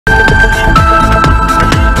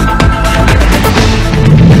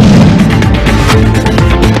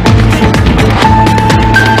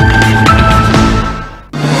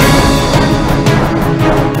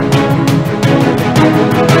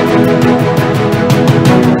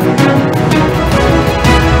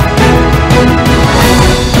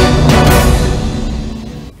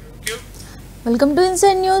Welcome to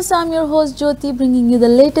Inside News. I'm your host Jyoti, bringing you the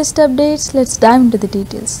latest updates. Let's dive into the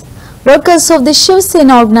details. Workers of the Shiv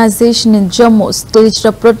Sena organization in Jammu staged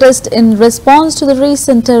a protest in response to the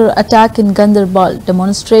recent terror attack in Gandarbal.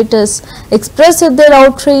 Demonstrators expressed their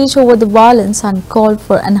outrage over the violence and called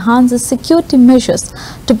for enhanced security measures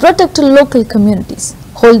to protect local communities.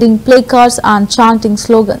 Holding placards and chanting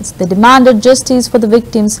slogans, they demanded justice for the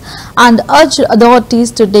victims and urged authorities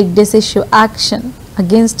to take decisive action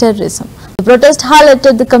against terrorism. The protest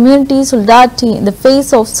highlighted the community's solidarity in the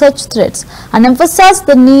face of such threats and emphasized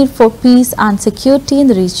the need for peace and security in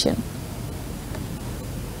the region.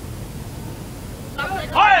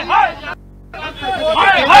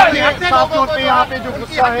 साथियों पे यहाँ पे जो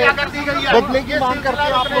गुस्सा है बदले की मांग करते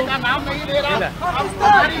हैं आप लोग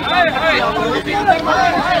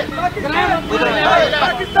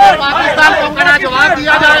पाकिस्तान को कड़ा जवाब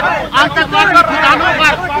दिया जाए। आतंकवादी ठिकानों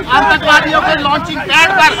पर आतंकवादियों के लॉन्चिंग पैड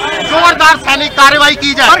पर जोरदार सैनिक कार्रवाई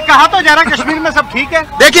की जाए। और कहा तो जा रहा कश्मीर में सब ठीक है।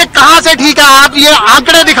 देखिए कहाँ से ठीक है, आप ये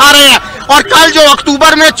आंकड़े दिखा रहे हैं। और कल जो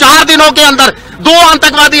अक्टूबर में 4 दिनों के अंदर 2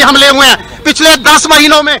 आतंकवादी हमले हुए हैं, पिछले 10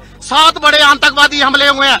 महीनों में 7 बड़े आतंकवादी हमले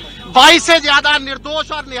हुए हैं। 22 से ज्यादा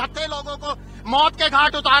निर्दोष और निहत्थे लोगों को मौत के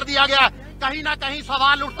घाट उतार दिया गया। कहीं ना कहीं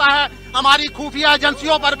सवाल उठता है हमारी खुफिया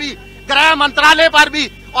एजेंसियों पर भी, गृह मंत्रालय पर भी।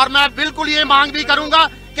 और मैं बिल्कुल ये मांग भी करूंगा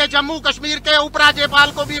कि जम्मू कश्मीर के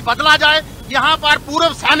उपराज्यपाल को भी बदला जाए। यहाँ पर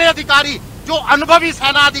पूर्व सैन्य अधिकारी जो अनुभवी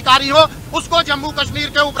सेना अधिकारी हो उसको जम्मू कश्मीर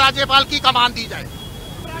के उपराज्यपाल की कमान दी जाए।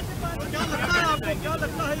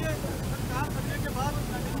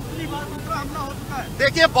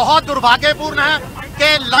 देखिए बहुत दुर्भाग्यपूर्ण है कि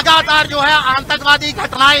लगातार जो है आतंकवादी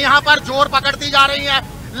घटनाएं यहाँ पर जोर पकड़ती जा रही हैं,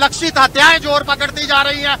 लक्षित हत्याएं जोर पकड़ती जा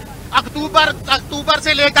रही हैं। अक्टूबर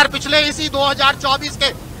से लेकर पिछले इसी 2024 के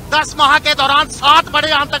 10 माह के दौरान 7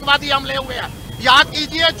 बड़े आतंकवादी हमले हुए हैं। याद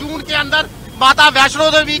कीजिए जून के अंदर माता वैष्णो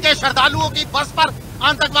देवी के श्रद्धालुओं की बस पर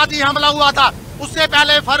आतंकवादी हमला हुआ था। उससे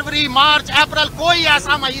पहले फरवरी, मार्च, अप्रैल कोई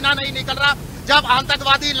ऐसा महीना नहीं निकल रहा जब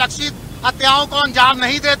आतंकवादी लक्षित हत्याओं को अंजाम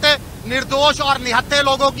नहीं देते। निर्दोष और निहत्थे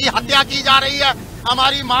लोगों की हत्या की जा रही है।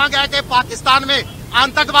 हमारी मांग है कि पाकिस्तान में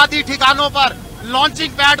आतंकवादी ठिकानों पर,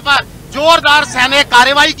 लॉन्चिंग पैड पर जोरदार सैन्य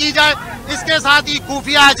कार्रवाई की जाए। इसके साथ ही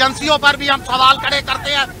खुफिया एजेंसियों पर भी हम सवाल खड़े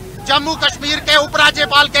करते हैं। जम्मू कश्मीर के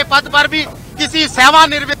उपराज्यपाल के पद पर भी किसी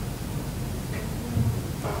सेवानिवृत्त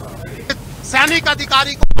सैनिक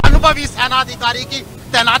अधिकारी को, अनुभवी सेना अधिकारी की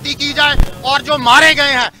तैनाती की जाए और जो मारे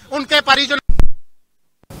गए हैं उनके परिजन।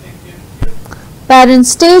 Parents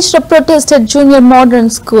staged a protest at Junior Modern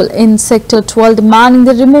School in Sector 12 demanding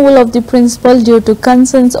the removal of the principal due to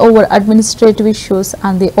concerns over administrative issues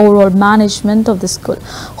and the overall management of the school.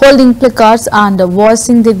 Holding placards and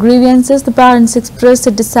voicing their grievances, the parents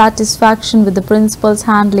expressed dissatisfaction with the principal's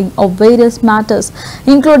handling of various matters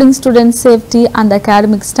including student safety and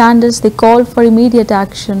academic standards. They called for immediate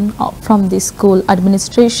action from the school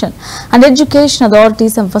administration and education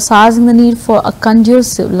authorities, emphasizing the need for a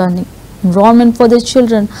conducive learning environment for their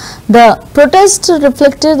children. The protest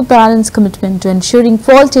reflected the parents' commitment to ensuring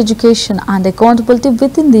quality education and accountability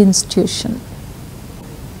within the institution.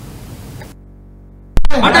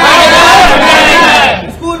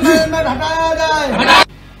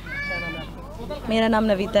 मेरा नाम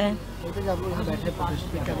नविता है।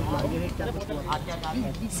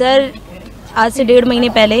 Sir, आज से 1.5 महीने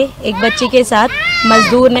पहले एक बच्चे के साथ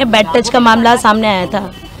मजदूर ने बेड टच का मामला सामने आया था।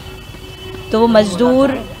 तो वो मजदूर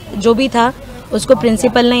जो भी था उसको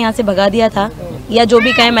प्रिंसिपल ने यहाँ से भगा दिया था, या जो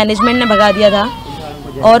भी कहे मैनेजमेंट ने भगा दिया था,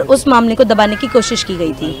 और उस मामले को दबाने की कोशिश की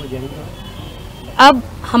गई थी। अब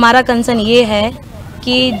हमारा कंसर्न ये है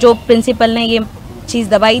कि जो प्रिंसिपल ने ये चीज़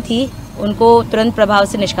दबाई थी उनको तुरंत प्रभाव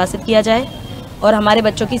से निष्कासित किया जाए और हमारे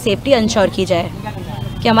बच्चों की सेफ्टी इंश्योर की जाए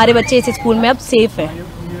कि हमारे बच्चे इस स्कूल में अब सेफ़ हैं।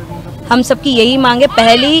 हम सबकी यही मांग है।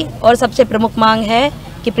 पहली और सबसे प्रमुख मांग है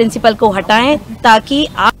कि प्रिंसिपल को हटाएं ताकि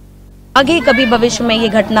आगे कभी भविष्य में ये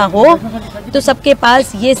घटना हो तो सबके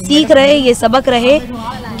पास ये सीख रहे, ये सबक रहे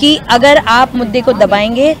कि अगर आप मुद्दे को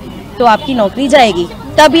दबाएंगे तो आपकी नौकरी जाएगी,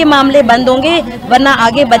 तब ये मामले बंद होंगे, वरना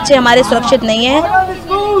आगे बच्चे हमारे सुरक्षित नहीं हैं।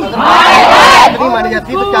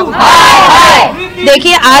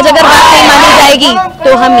 देखिए, आज अगर बात नहीं मानी जाएगी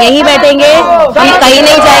तो हम यहीं बैठेंगे, हम कहीं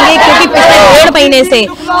नहीं जाएंगे, क्योंकि पिछले 1.5 महीने से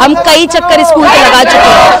हम कई चक्कर स्कूल के लगा चुके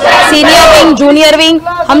हैं। सीनियर विंग, जूनियर विंग,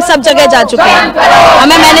 हम सब जगह जा चुके हैं।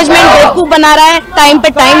 हमें मैनेजमेंट बेवकूफ बना रहा है, टाइम पे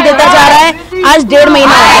टाइम देता जा रहा है। आज 1.5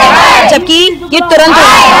 महीना हो गया, जबकि ये तुरंत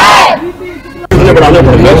ये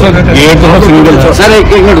तो सिंगल सर। एक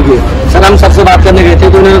मिनट रुकिए सर, हम सबसे बात करने गए थे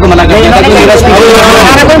तो उन्होंने तो मना कर दिया था कि मेरा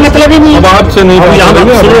कोई मतलब ही नहीं है। बात से नहीं, यहाँ पे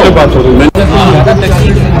बात हो रही है।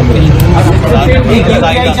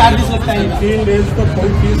 3 डेज तक कोई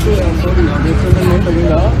फीस नहीं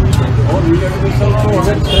लगेगा।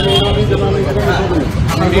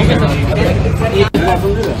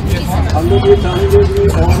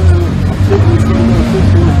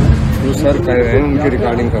 जो सर कह रहे हैं उनकी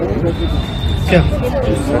रिकॉर्डिंग कर रहे हैं। क्या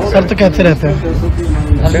सर तो कहते रहते हैं।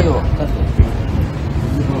 चलो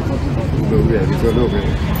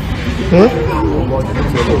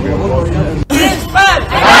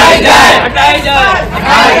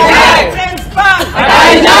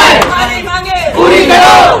हमारी मांगे पूरी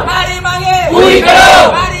करो, हमारी मांगे पूरी करो,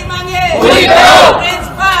 हमारी मांगे पूरी करो।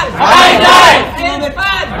 प्रिंसिपल हटाई जाए,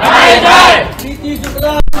 प्रिंसिपल हटाई जाए। नीति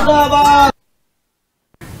शुक्ला जिंदाबाद।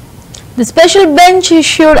 The special bench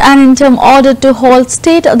issued an interim order to halt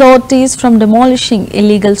state authorities from demolishing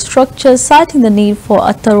illegal structures, citing the need for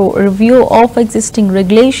a thorough review of existing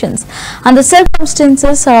regulations and the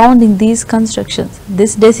circumstances surrounding these constructions.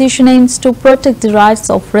 This decision aims to protect the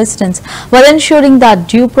rights of residents while ensuring that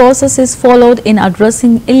due process is followed in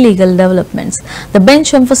addressing illegal developments. The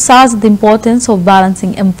bench emphasized the importance of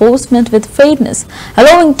balancing enforcement with fairness,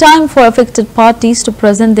 allowing time for affected parties to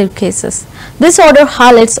present their cases. This order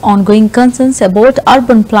highlights ongoing concerns about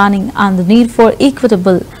urban planning and the need for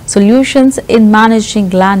equitable solutions in managing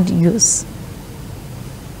land use.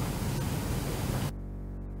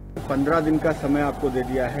 15 दिन का समय आपको दे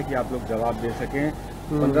दिया है कि आप लोग जवाब दे सकें।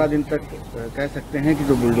 15 दिन तक कह सकते हैं कि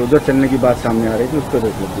जो बुलडोजर चलने की बात सामने आ रही थी उसको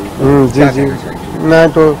रोक लो। जी मैं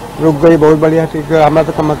तो रुक गई, बहुत बढ़िया, ठीक है।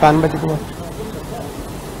 हमारा तो मकान बच गया।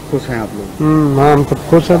 खुश हैं आप लोग? हाँ, हम सब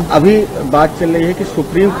खुश हैं। अभी बात चल रही है कि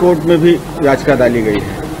सुप्रीम कोर्ट में भी याचिका डाली गई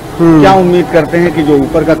है। क्या उम्मीद करते हैं कि जो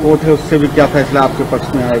ऊपर का कोर्ट है उससे भी क्या फैसला आपके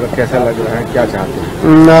पक्ष में आएगा? कैसा लग रहा है, क्या चाहते हैं?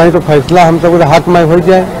 नहीं तो फैसला हम सब हक में हो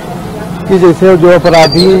जाए कि जैसे जो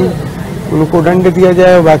अपराधी उनको दंड दिया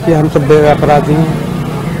जाए, बाकी हम सब अपराधी हैं।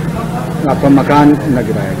 आपका मकान न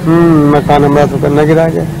गिराया? मकान हमारा सबका न गिराया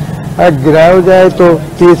जाए। अगर गिराया जाए तो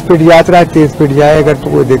 30 फीट यात्रा 30 फीट जाएगा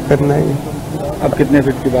तो कोई दिक्कत नहीं। अब कितने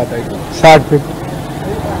फीट की बात आई? 60 फीट।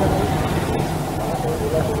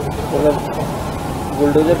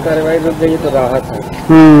 बुलडोजर कार्रवाई रुक गई तो राहत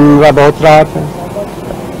है। बहुत राहत है।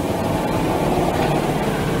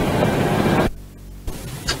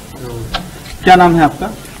 क्या नाम है आपका?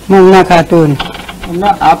 मुन्ना खातून। मुन्ना,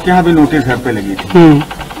 आपके यहाँ भी नोटिस घर पे लगी थी।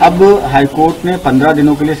 अब हाईकोर्ट ने 15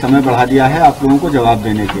 दिनों के लिए समय बढ़ा दिया है आप लोगों को जवाब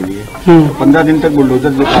देने के लिए। 15 दिन तक बुलडोजर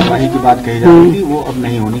जो कार्रवाई की बात कही जा रही थी वो अब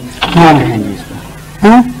नहीं होनी। क्या कहेंगे इस पर?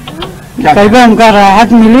 कई बार हमका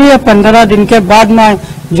राहत मिली है। 15 दिन के बाद में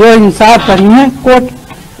जो इंसाफ करी है कोर्ट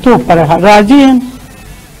तो पर राजी है।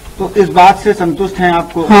 तो इस बात से संतुष्ट हैं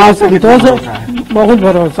आपको? हाँ, संतोष है। बहुत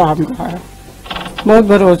भरोसा हमका है, बहुत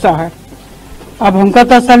भरोसा है। अब हमका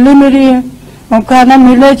तसल्ली मिली है। हमका न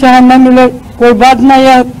मिले चाहे न मिले कोई बात नहीं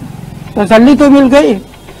है, तसल्ली तो मिल गई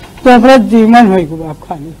तो हमारा जीवन हो आप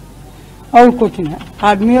खाली और कुछ नहीं।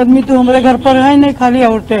 आदमी तो हमारे घर पर है नहीं, खाली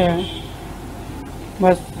औरतें हैं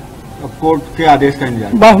बस। कोर्ट के आदेश का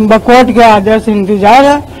इंतजार? कोर्ट के आदेश इंतजार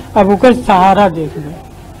है। अब उसका सहारा देख लो।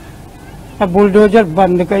 अब बुलडोजर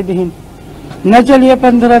बंद कर दी न चलिए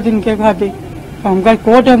 15 दिन के खातिर। हमका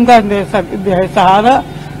कोर्ट हमका दे सहारा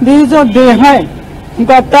दी जो दे है।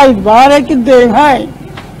 हमका इतना इतबार है कि दे है।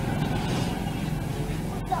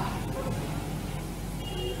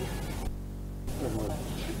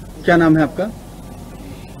 क्या नाम है आपका?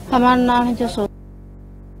 हमारा नाम है जसो।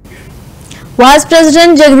 Vice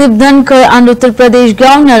President Jagdeep Dhankar and Uttar Pradesh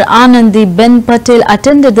Governor Anandiben Patel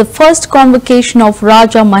attended the first convocation of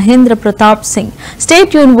Raja Mahendra Pratap Singh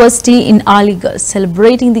State University in Aligarh,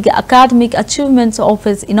 celebrating the academic achievements of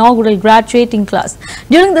his inaugural graduating class.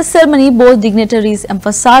 During the ceremony, both dignitaries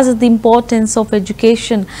emphasized the importance of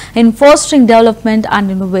education in fostering development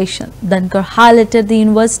and innovation. Dhankar highlighted the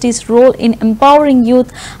university's role in empowering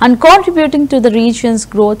youth and contributing to the region's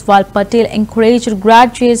growth, while Patel encouraged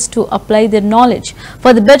graduates to apply their knowledge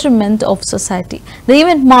for the betterment of society. The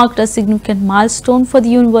event marked a significant milestone for the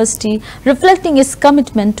university, reflecting its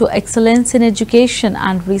commitment to excellence in education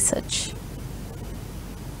and research.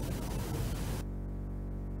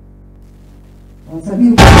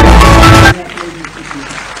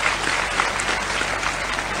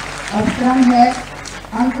 अब क्रम है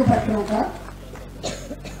अंक पत्रों का।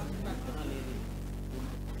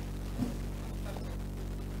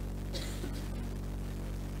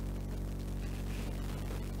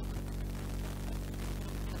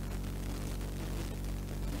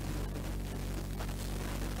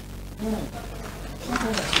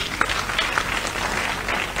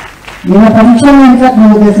 मेरा परीक्षा नियंत्रक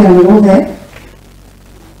महोदय से अनुरोध है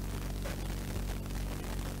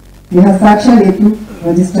यह हस्ताक्षर हेतु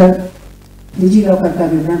रजिस्टर डिजी लॉकर का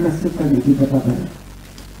विवरण प्रस्तुत करने की कृपा करें।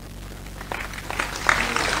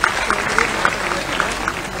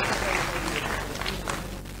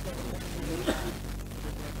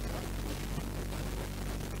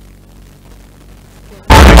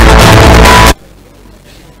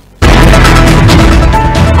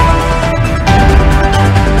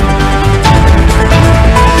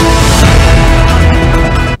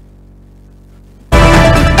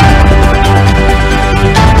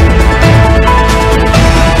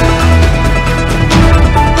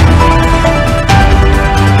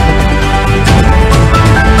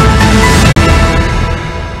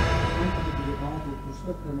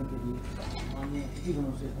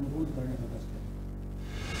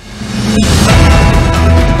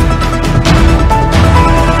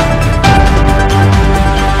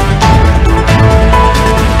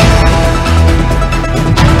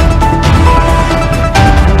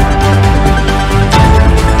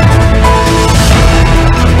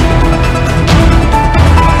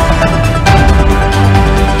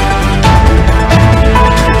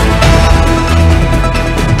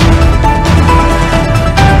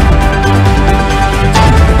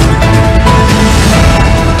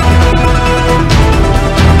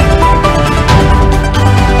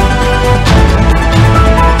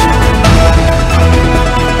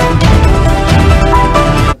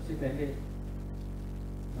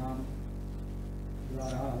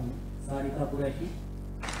 था Qureshi.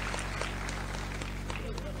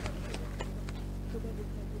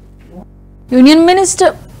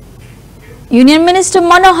 Union Minister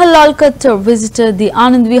Manohar Lal Khattar visited the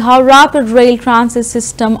Anand Vihar Rapid Rail Transit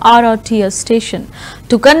System RRTS station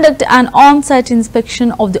to conduct an on-site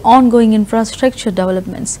inspection of the ongoing infrastructure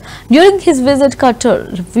developments. During his visit,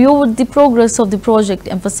 Khattar reviewed the progress of the project,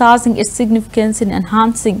 emphasizing its significance in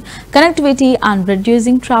enhancing connectivity and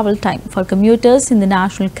reducing travel time for commuters in the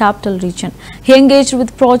national capital region. He engaged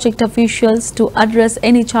with project officials to address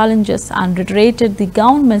any challenges and reiterated the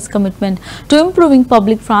government's commitment to improving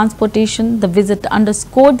public transportation. The visit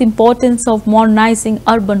underscored the importance of modernizing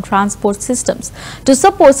urban transport systems to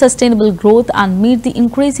support sustainable growth and meet the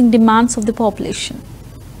increasing demands of the population.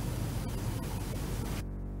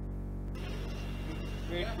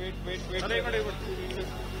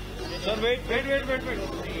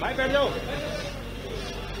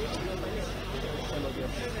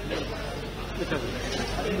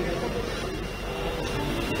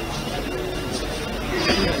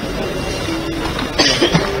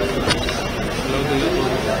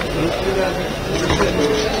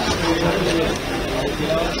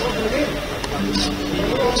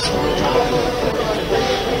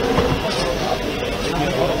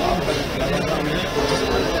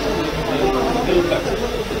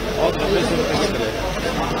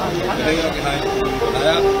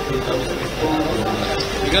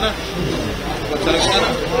 ठीक है ना, अच्छा लगता है ना।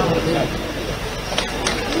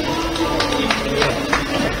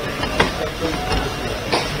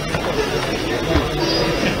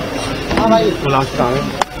 हाँ भाई last काम है।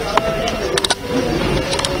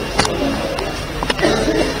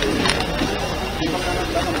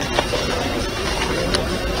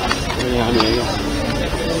 यहाँ नहीं है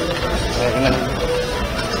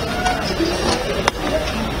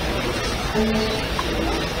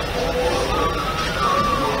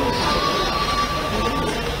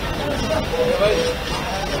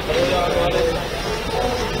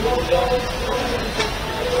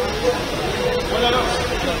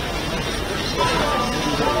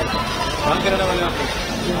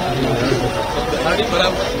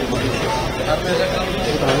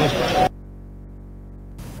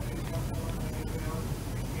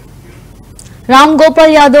Ram Gopal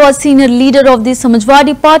Yadav, a senior leader of the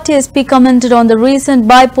Samajwadi Party SP, commented on the recent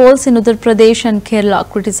by-polls in Uttar Pradesh and Kerala,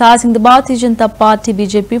 criticizing the Bharatiya Janata Party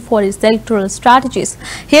BJP for its electoral strategies.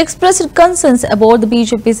 He expressed concerns about the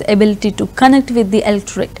BJP's ability to connect with the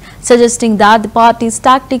electorate, suggesting that the party's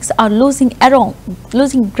tactics are losing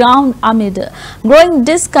ground amid growing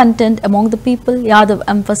discontent among the people. Yadav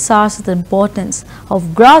emphasized the importance of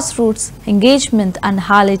grassroots engagement and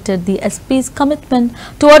highlighted the SP's commitment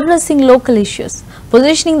to addressing local issues,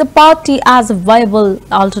 positioning the party as a viable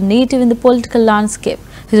alternative in the political landscape.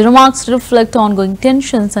 His remarks reflect ongoing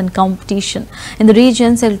tensions and competition in the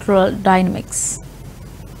region's electoral dynamics.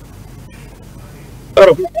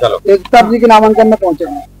 एकता जी के नामांकन में पहुंचे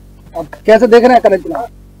हैं, अब कैसे देख रहे हैं कल चुनाव?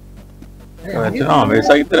 चुनाव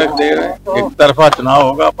हमेशा की तरह देख रहे हैं, एक तरफा चुनाव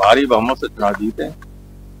होगा, भारी बहुमत से चुनाव जीते।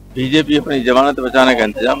 बीजेपी अपनी जमानत बचाने का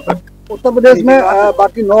इंतजाम कर। उत्तर प्रदेश में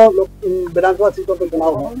बाकी 9 विधानसभा सीटों पर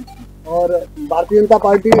चुनाव है और भारतीय जनता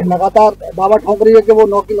पार्टी लगातार दावा ठोक रही है कि वो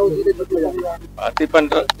 9 की 9 सीटें जीत ले जाएगी। भारतीय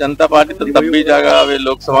जनता पार्टी तो तब भी जाएगा, वे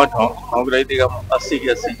लोकसभा ठोक रही थी 80 की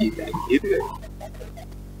 80 जीत गए।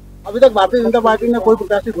 अभी तक भारतीय जनता पार्टी ने कोई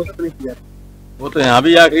प्रत्याशी घोषित नहीं किया। वो तो यहाँ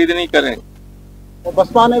भी आखिरी नहीं करेंगे और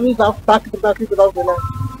बसपा ने भी साफ प्रत्याशी चुनाव खेला है।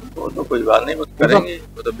 वो तो कोई बात नहीं, वो करेंगे,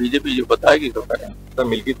 वो तो बीजेपी जो बताएगी तो करेंगे। तो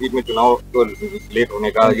मिल्की सीट में चुनाव को लेट होने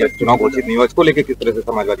का या चुनाव घोषित नहीं हुआ, इसको लेकर किस तरह से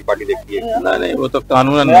समाजवादी पार्टी देखती है? नहीं, वो तो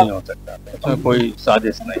कानूनन नहीं हो सकता, उसमें कोई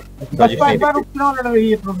साजिश नहीं। बसपा इस बार उपचुनाव लड़ रही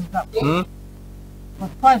है,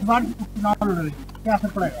 बसपा इस बार उपचुनाव लड़ रही है, क्या असर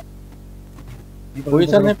पड़ेगा? कोई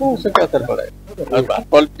असर नहीं, उससे क्या असर पड़ेगा?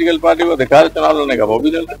 पॉलिटिकल पार्टी को अधिकार चुनाव लड़ने का, वो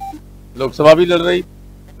भी लड़ रही, लोकसभा भी लड़ रही।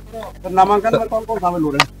 नामांकन में कौन कौन शामिल हो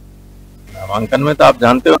रहे हैं? नामांकन में तो आप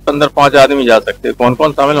जानते हो अंदर 5 आदमी जा सकते हैं, कौन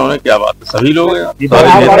कौन शामिल होने क्या बात है, सभी लोग हैं,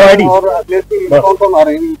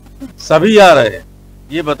 सभी आ रहे हैं।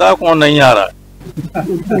 ये बताओ कौन नहीं आ रहा है?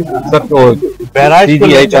 सर, तो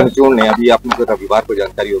सीबीआई चंद्रचूड़ ने अभी आपको रविवार को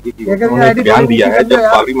जानकारी होगी कि उन्होंने बयान दिया है, जब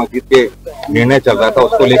बाबरी मस्जिद के निर्णय चल रहा था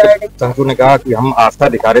उसको लेकर चंद्रचूड़ ने कहा कि हम आस्था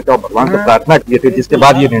दिखा रहे थे और भगवान से प्रार्थना किए थे, जिसके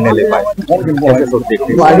बाद ये निर्णय ले पाए। कैसे सोच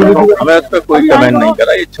देखते हैं? हमें उस पर कोई कमेंट नहीं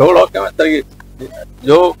करा, ये छोड़ो कमेंट।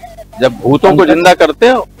 जो जब भूतों को जिंदा करते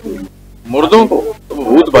हो, मुर्दों को, तो वो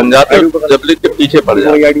भूत बन जाते हो, जब के पीछे पड़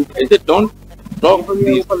जाते। ऐसे don't talk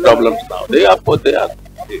these problems now, दे आपको दे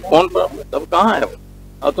कौन प्रॉब्लम, तब कहाँ है?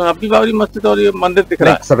 अब तो आपकी बाबरी मस्जिद और ये मंदिर दिख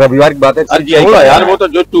रहा है। सर, रविवार की बात है, छोड़ो यार, वो तो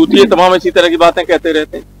जो चूतिए तमाम इसी तरह की बातें कहते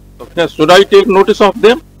रहते हैं, तो should I take notice of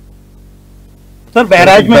them? Sir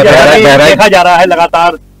Bahraich में देखा जा रहा है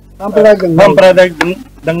लगातार सांप्रदायिक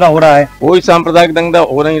दंगा हो रहा है। कोई सांप्रदायिक दंगा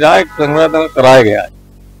हो नहीं रहा है, सांप्रदायिक दंगा कराया गया है।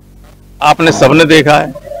 आपने सबने देखा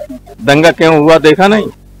है, दंगा क्यों हुआ देखा नहीं,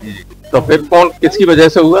 तो फिर कौन किसकी वजह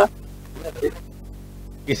से हुआ?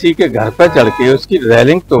 किसी के घर पर चढ़ के उसकी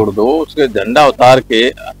रेलिंग तोड़ दो, उसके झंडा उतार के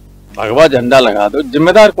भगवा झंडा लगा दो,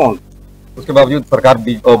 जिम्मेदार कौन? उसके बावजूद सरकार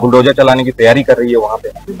बुलडोजर चलाने की तैयारी कर रही है वहां पे।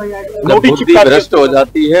 जब बुद्धि भ्रष्ट हो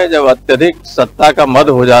जाती है, जब अत्यधिक सत्ता का मद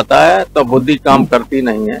हो जाता है, तो बुद्धि काम करती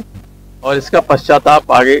नहीं है और इसका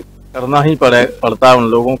पश्चाताप आगे करना ही पड़ता है उन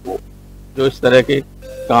लोगों को जो इस तरह के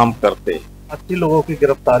काम करते हैं। 80 लोगों की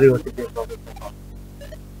गिरफ्तारी हो चुकी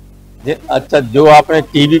है। अच्छा, जो आपने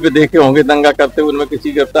टीवी पे देखे होंगे दंगा करते हुए, उनमें किसी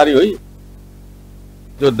की गिरफ्तारी हुई?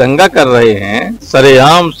 जो दंगा कर रहे हैं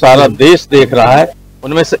सरेआम सारा देश देख रहा है,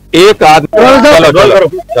 उनमें से एक आदमी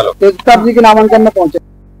चलो जी के नामांकन में पहुंचे।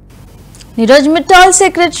 Neeraj Mittal,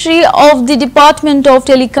 Secretary of the Department of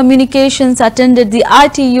Telecommunications, attended the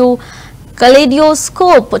ITU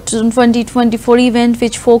Kaleidoscope 2024 event,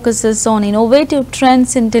 which focuses on innovative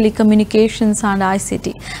trends in telecommunications and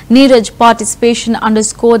ICT. Neeraj's participation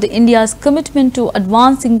underscored India's commitment to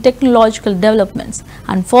advancing technological developments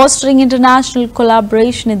and fostering international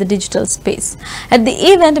collaboration in the digital space. At the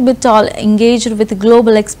event, Mittal engaged with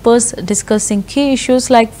global experts discussing key issues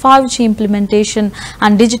like 5G implementation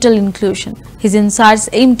and digital inclusion. His insights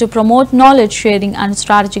aim to promote knowledge sharing and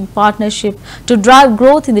strategic partnership to drive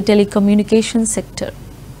growth in the telecommunications sector.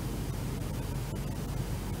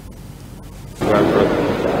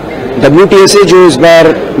 WTSA जो इस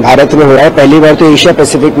बार भारत में हो रहा है, पहली बार तो Asia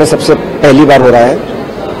Pacific में सबसे पहली बार हो रहा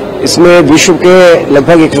है। इसमें विश्व के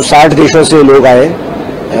लगभग 160 देशों से लोग आए,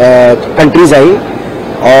 कंट्रीज आई,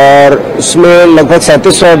 और उसमें लगभग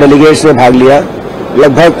 3700 डेलीगेट्स ने भाग लिया।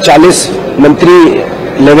 लगभग 40 मंत्री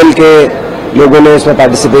लेवल के लोगों ने इसमें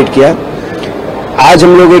पार्टिसिपेट किया। आज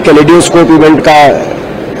हम लोग एक कैलेडोस्कोप इवेंट का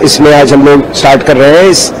इसमें आज हम लोग स्टार्ट कर रहे हैं।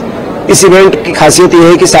 इस इवेंट की खासियत ये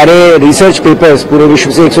है कि सारे रिसर्च पेपर्स पूरे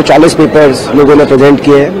विश्व से 140 पेपर्स लोगों ने प्रेजेंट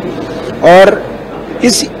किए हैं। और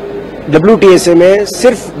इस WTSA में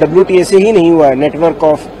सिर्फ WTSA ही नहीं हुआ, नेटवर्क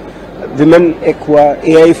ऑफ विमेन एक हुआ,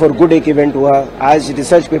 AI फॉर गुड एक इवेंट हुआ, आज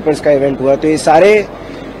रिसर्च पेपर्स का इवेंट हुआ। तो ये सारे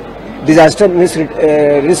डिजास्टर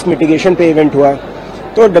रिस्क मिटिगेशन पे इवेंट हुआ।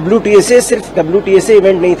 तो WTSA सिर्फ WTSA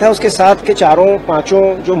इवेंट नहीं था, उसके साथ के 4-5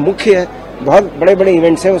 जो मुख्य बहुत बड़े बड़े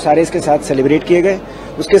इवेंट्स हैं वो सारे इसके साथ सेलिब्रेट किए गए।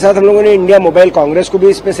 उसके साथ हम लोगों ने इंडिया मोबाइल कांग्रेस को भी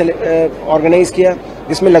इस पे ऑर्गेनाइज किया,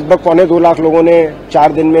 जिसमें लगभग 2.25 लाख लोगों ने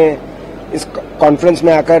 4 दिन में इस कॉन्फ्रेंस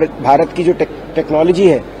में आकर भारत की जो टेक्नोलॉजी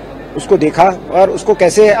है उसको देखा और उसको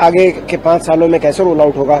कैसे आगे के 5 सालों में कैसे रोल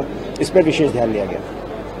आउट होगा, इस पर विशेष ध्यान दिया गया।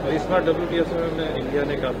 इस बार WTSA में इंडिया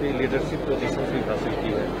ने काफी लीडरशिप पोजीशन भी हासिल की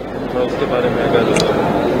है, तो उसके बारे में अगर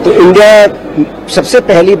तो इंडिया सबसे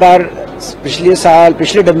पहली बार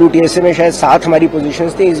पिछले WTSA में शायद 7 हमारी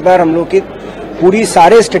पोजीशंस थी। इस बार हम लोग की पूरी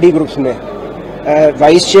सारे स्टडी ग्रुप्स में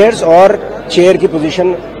वाइस चेयर्स और चेयर की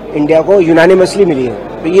पोजीशन इंडिया को यूनानिमसली मिली है।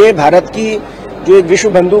 तो ये भारत की जो एक विश्व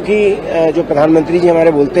बंधु की जो प्रधानमंत्री जी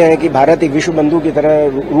हमारे बोलते हैं कि भारत एक विश्व बंधु की तरह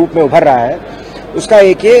रूप में उभर रहा है, उसका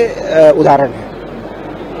एक ये उदाहरण है।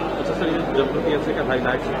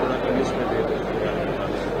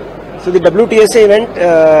 So the WTSA event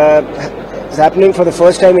is happening for the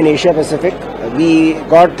first time in Asia Pacific. We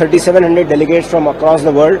got 3,700 delegates from across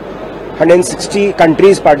the world. 160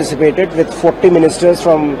 countries participated with 40 ministers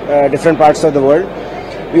from different parts of the world.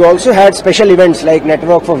 We also had special events like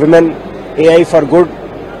Network for Women, AI for Good,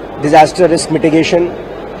 Disaster Risk Mitigation.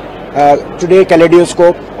 Today,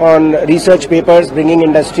 Kaleidoscope on research papers, bringing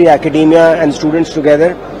industry, academia and students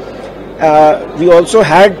together. We also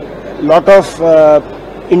had a lot of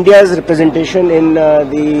India's representation in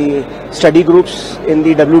the study groups in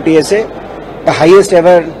the WTSA. The highest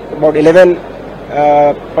ever, about 11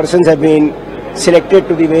 persons have been selected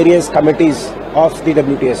to the various committees of the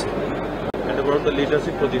WTSA. And about the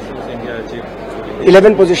leadership positions India achieved?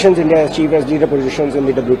 11 positions India achieved as leader positions in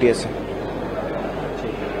the WTSA.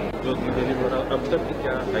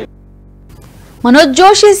 Manoj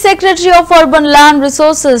Joshi, Secretary of Urban Land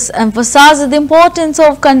Resources, emphasized the importance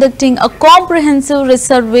of conducting a comprehensive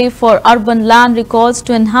survey for urban land records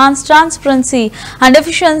to enhance transparency and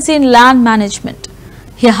efficiency in land management.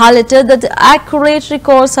 He highlighted that accurate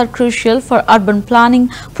records are crucial for urban planning,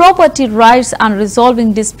 property rights and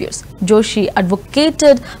resolving disputes. Joshi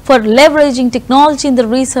advocated for leveraging technology in the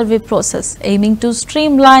resurvey process, aiming to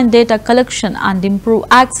streamline data collection and improve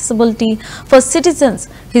accessibility for citizens.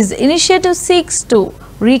 His initiative seeks to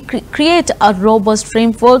create a robust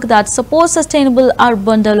framework that supports sustainable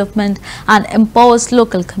urban development and empowers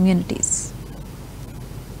local communities.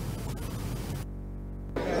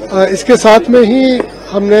 इसके साथ में ही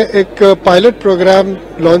हमने एक pilot programme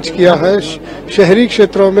launch किया है शहरी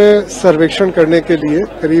क्षेत्रों में सर्वेक्षण करने के लिए,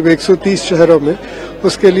 करीब 130 शहरों में।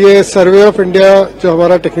 उसके लिए सर्वे ऑफ इंडिया जो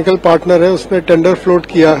हमारा टेक्निकल पार्टनर है उसने टेंडर फ्लोट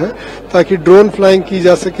किया है ताकि ड्रोन फ्लाइंग की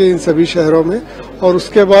जा सके इन सभी शहरों में, और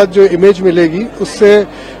उसके बाद जो इमेज मिलेगी उससे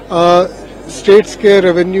स्टेट्स के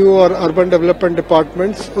रेवेन्यू और अर्बन डेवलपमेंट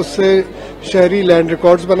डिपार्टमेंट्स उससे शहरी लैंड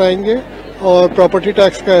रिकॉर्ड्स बनाएंगे और प्रॉपर्टी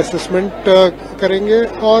टैक्स का असेसमेंट करेंगे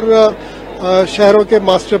और शहरों के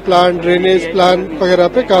मास्टर प्लान, ड्रेनेज प्लान वगैरह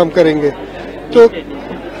पे काम करेंगे। तो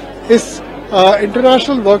इस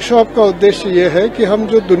इंटरनेशनल वर्कशॉप का उद्देश्य ये है कि हम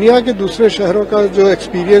जो दुनिया के दूसरे शहरों का जो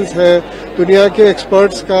एक्सपीरियंस है, दुनिया के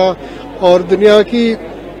एक्सपर्ट्स का और दुनिया की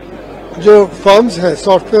जो फर्म्स हैं,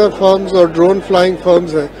 सॉफ्टवेयर फर्म्स और ड्रोन फ्लाइंग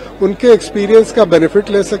फर्म्स हैं, उनके एक्सपीरियंस का बेनिफिट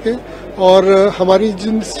ले सकें और हमारी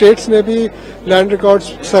जिन स्टेट्स ने भी लैंड रिकॉर्ड्स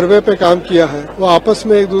सर्वे पे काम किया है वो आपस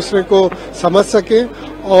में एक दूसरे को समझ सकें,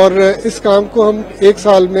 और इस काम को हम 1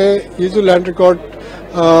 साल में ये जो लैंड रिकॉर्ड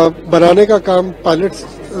बनाने का काम पायलट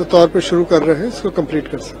तौर पे शुरू कर रहे हैं इसको कंप्लीट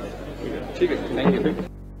कर सकें। ठीक है, थैंक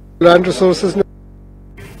यू। लैंड रिसोर्सेज ने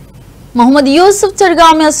Mohammad Yusuf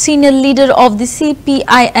Targami, a senior leader of the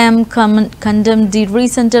CPIM, condemned the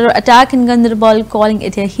recent terror attack in Ganderbal, calling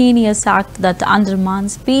it a heinous act that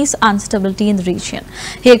undermines peace and stability in the region.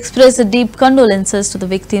 He expressed deep condolences to the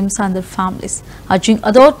victims and their families, urging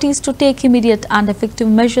authorities to take immediate and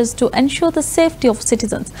effective measures to ensure the safety of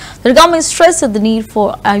citizens. Targami stressed the need for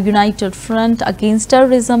a united front against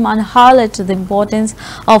terrorism and highlighted the importance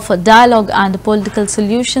of dialogue and political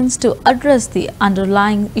solutions to address the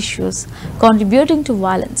underlying issues contributing to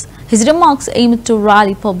violence. His remarks aimed to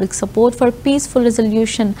rally public support for peaceful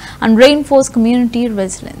resolution and reinforce community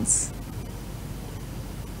resilience.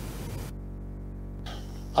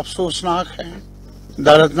 अफसोसनाक है,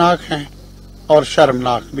 दर्दनाक है और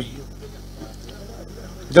शर्मनाक भी।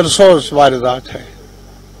 दिलसोज वारदात है,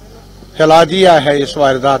 हिला दिया है इस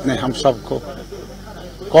वारदात ने हम सबको।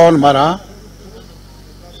 कौन मरा?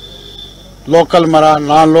 लोकल मरा,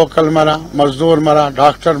 नॉन लोकल मरा, मजदूर मरा,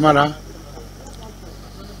 डॉक्टर मरा,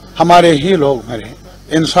 हमारे ही लोग मरे,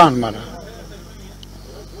 इंसान मरा।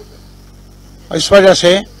 इस वजह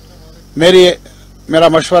से मेरा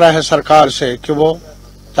मशवरा है सरकार से कि वो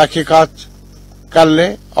तहकीकात कर ले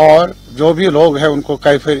और जो भी लोग हैं उनको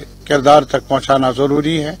कैफिर किरदार तक पहुंचाना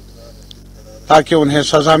जरूरी है ताकि उन्हें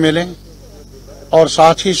सजा मिले। और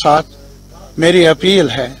साथ ही साथ मेरी अपील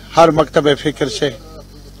है हर मकतब फिक्र से,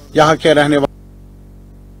 यहाँ के रहने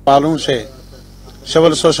वालों से,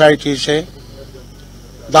 सिविल सोसाइटी से,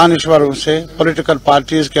 दानिश्वरों से, पॉलिटिकल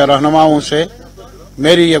पार्टीज के रहनुमाओं से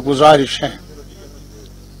मेरी ये गुजारिश है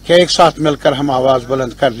कि एक साथ मिलकर हम आवाज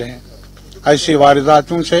बुलंद कर लें। ऐसी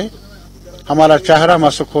वारदातों से हमारा चेहरा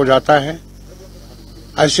मसक हो जाता है,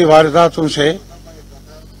 ऐसी वारदातों से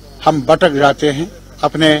हम भटक जाते हैं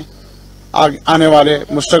अपने आने वाले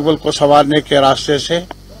मुस्तकबिल को संवारने के रास्ते से।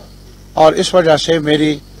 और इस वजह से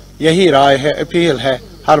मेरी यही राय है, अपील है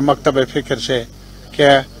हर मकतब फिक्र से कि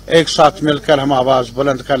एक साथ मिलकर हम आवाज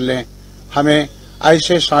बुलंद कर लें, हमें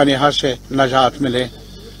ऐसे सानिहा से नजात मिले,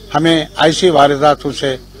 हमें ऐसी वारदातों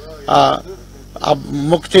से अब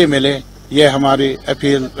मुक्ति मिले, ये हमारी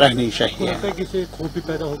अपील रहनी चाहिए। खौफ भी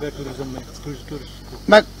पैदा हो गया टूरिज्म में,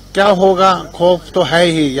 मैं क्या होगा, खौफ तो है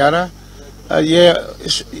ही यारा। ये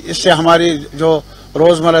इससे हमारी जो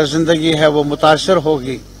रोजमर्रा जिंदगी है वो मुतासर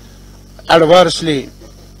होगी एडवर्सली।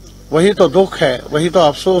 वही तो दुख है, वही तो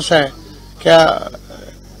अफसोस है।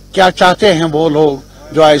 क्या चाहते हैं वो लोग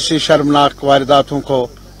जो ऐसी शर्मनाक वारदातों को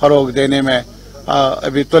फरोग देने में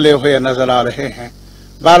अभी तुले हुए नजर आ रहे हैं।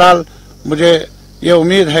 बहरहाल मुझे ये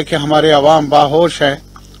उम्मीद है कि हमारे अवाम बाहोश है,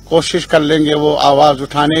 कोशिश कर लेंगे वो आवाज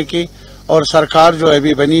उठाने की, और सरकार जो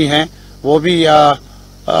अभी बनी है वो भी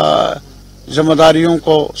जिम्मेदारियों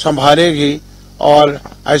को संभालेगी और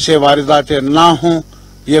ऐसे वारदातें ना हों,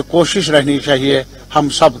 ये कोशिश रहनी चाहिए हम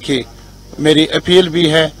सब की। मेरी अपील भी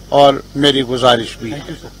है और मेरी गुजारिश भी है।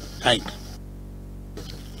 Thank you.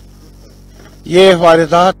 ये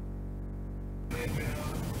वारदात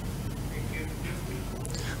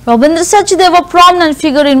Rabindra Sachdev, a prominent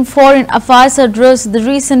figure in foreign affairs, addressed the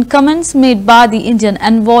recent comments made by the Indian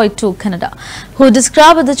envoy to Canada, who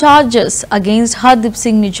described the charges against Hardeep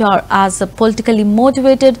Singh Nijjar as politically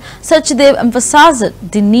motivated. Sachdev emphasized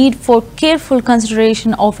the need for careful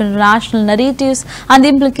consideration of international narratives and the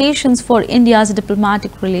implications for India's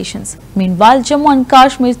diplomatic relations. Meanwhile, Jammu and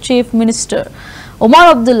Kashmir Chief Minister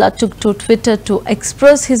Omar Abdullah took to Twitter to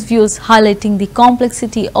express his views, highlighting the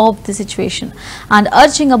complexity of the situation and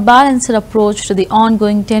urging a balanced approach to the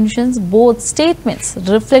ongoing tensions. Both statements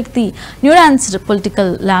reflect the nuanced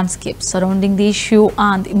political landscape surrounding the issue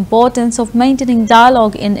and the importance of maintaining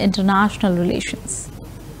dialogue in international relations.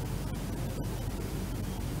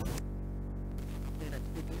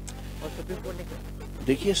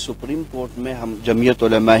 देखिए, supreme court में हम जमीयत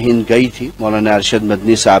उलमा हिंद गई थी मौलाना अरशद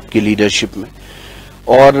मदनी साहब की leadership में,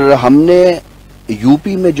 और हमने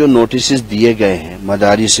यूपी में जो नोटिस दिए गए हैं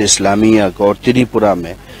मदारिस इस्लामिया को और त्रिपुरा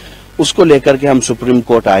में, उसको लेकर के हम सुप्रीम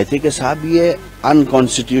कोर्ट आए थे कि साहब ये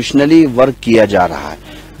अनकॉन्स्टिट्यूशनली वर्क किया जा रहा है।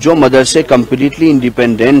 जो मदरसे कम्प्लीटली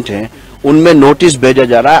इंडिपेंडेंट हैं उनमें नोटिस भेजा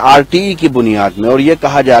जा रहा है आरटीई की बुनियाद में, और ये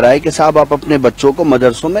कहा जा रहा है कि साहब आप अपने बच्चों को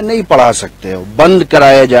मदरसों में नहीं पढ़ा सकते हो, बंद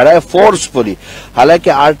कराया जा रहा है फोर्सफुली। हालांकि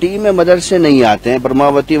आरटीई में मदरसे नहीं आते हैं।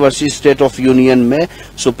 ब्रह्मावती वर्सेस स्टेट ऑफ यूनियन में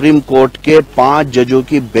सुप्रीम कोर्ट के 5 जजों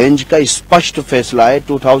की बेंच का स्पष्ट फैसला है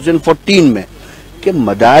 2014 में कि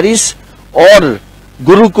मदारिस और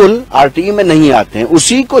गुरुकुल आरटीई में नहीं आते हैं।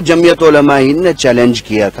 उसी को जमीयत उलमा हिंद ने चैलेंज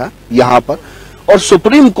किया था यहाँ पर, और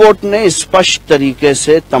सुप्रीम कोर्ट ने स्पष्ट तरीके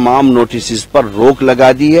से तमाम नोटिस पर रोक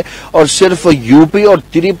लगा दी है, और सिर्फ यूपी और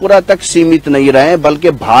त्रिपुरा तक सीमित नहीं रहे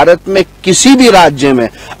बल्कि भारत में किसी भी राज्य में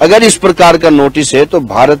अगर इस प्रकार का नोटिस है तो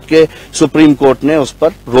भारत के सुप्रीम कोर्ट ने उस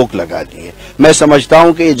पर रोक लगा दी है। मैं समझता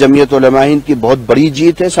हूं कि ये जमीयत उलमा हिंद की बहुत बड़ी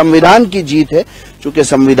जीत है, संविधान की जीत है, क्योंकि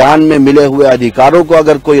संविधान में मिले हुए अधिकारों को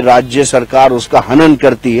अगर कोई राज्य सरकार उसका हनन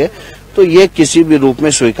करती है तो ये किसी भी रूप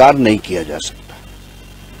में स्वीकार नहीं किया जा सकता।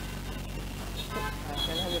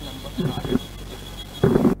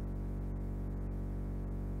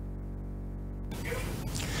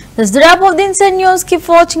 That's the wrap of the inside news. Keep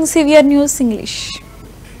watching CVR News English.